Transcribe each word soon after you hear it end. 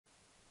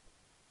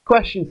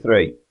Question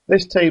 3.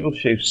 This table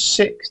shows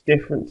 6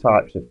 different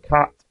types of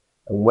cat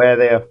and where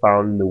they are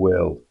found in the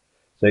world.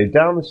 So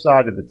down the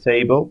side of the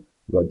table,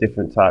 we've got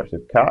different types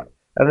of cat,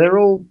 and they're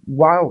all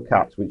wild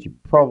cats, which you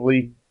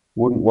probably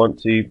wouldn't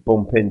want to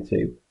bump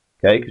into,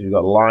 okay, because we've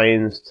got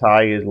lions,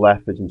 tigers,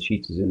 leopards, and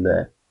cheetahs in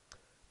there.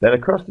 Then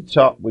across the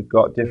top, we've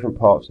got different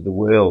parts of the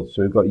world.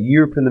 So we've got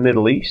Europe and the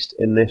Middle East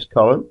in this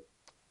column,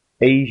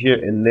 Asia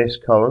in this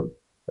column,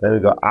 and then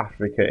we've got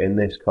Africa in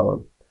this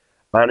column.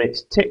 And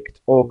it's ticked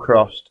or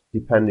crossed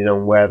depending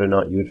on whether or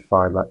not you would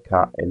find that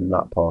cat in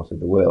that part of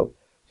the world.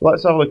 So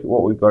let's have a look at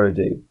what we've got to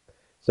do. It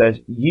says,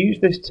 use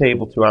this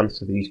table to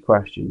answer these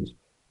questions.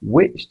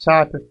 Which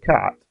type of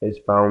cat is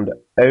found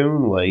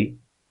only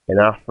in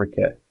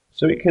Africa?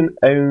 So it can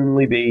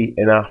only be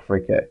in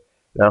Africa.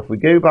 Now if we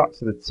go back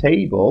to the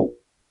table,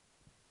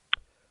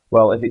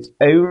 well, if it's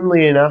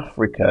only in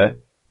Africa,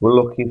 we're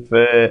looking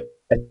for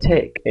a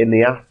tick in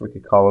the Africa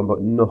column but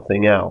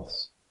nothing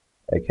else.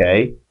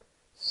 Okay,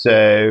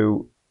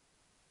 so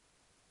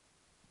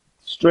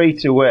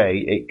straight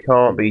away it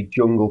can't be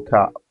jungle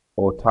cat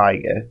or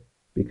tiger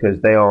because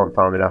they aren't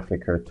found in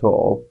Africa at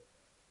all.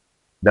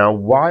 Now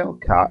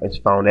wildcat is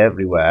found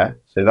everywhere,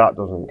 so that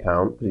doesn't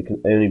count because it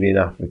can only be in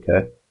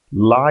Africa.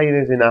 Lion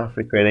is in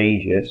Africa and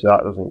Asia, so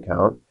that doesn't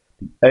count.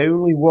 The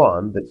only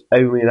one that's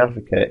only in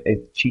Africa is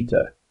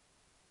cheetah,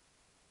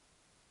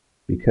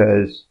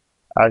 because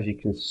as you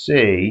can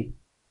see,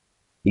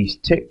 he's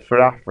ticked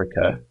for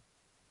Africa,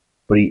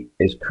 but he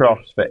is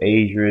crossed for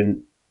Asia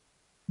and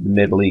the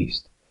Middle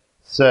East.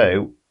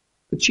 So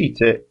the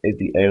cheetah is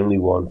the only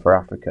one for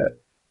Africa.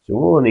 So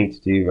all I need to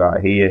do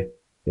right here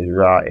is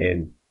write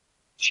in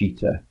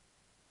cheetah.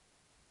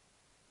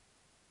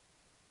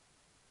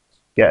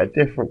 Get a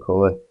different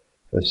colour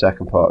for the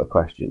second part of the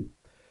question.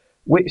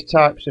 Which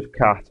types of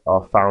cat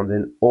are found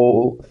in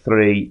all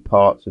 3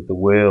 parts of the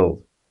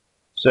world?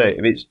 So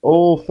if it's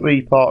all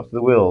 3 parts of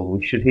the world,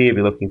 we should here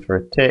be looking for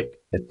a tick,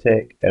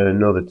 and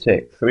another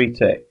tick. 3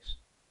 ticks.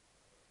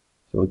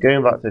 So we're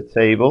going back to the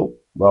table.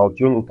 Well,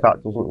 jungle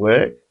cat doesn't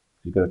work.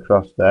 You've got to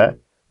cross there.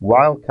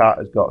 Wildcat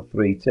has got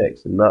 3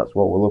 ticks, and that's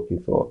what we're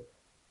looking for.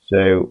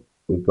 So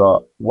we've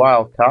got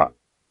wildcat,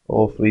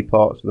 all 3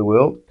 parts of the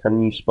world.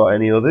 Can you spot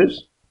any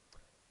others?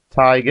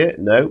 Tiger,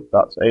 no,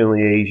 that's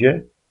only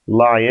Asia.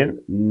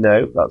 Lion,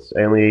 no, that's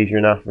only Asia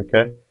and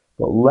Africa.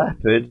 But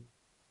leopard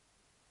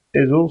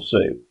is also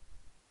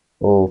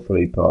all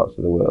 3 parts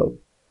of the world.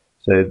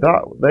 So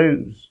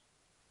those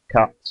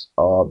cats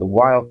are the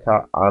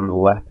wildcat and the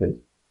leopard.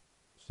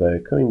 So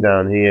coming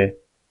down here,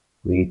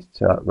 we need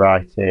to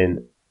write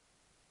in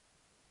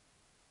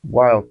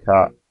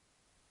wildcat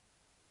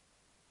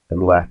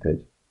and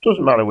leopard.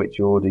 Doesn't matter which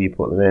order you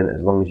put them in,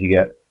 as long as you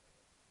get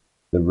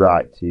the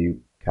right 2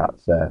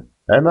 cats there.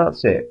 And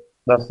that's it.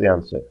 That's the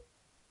answer.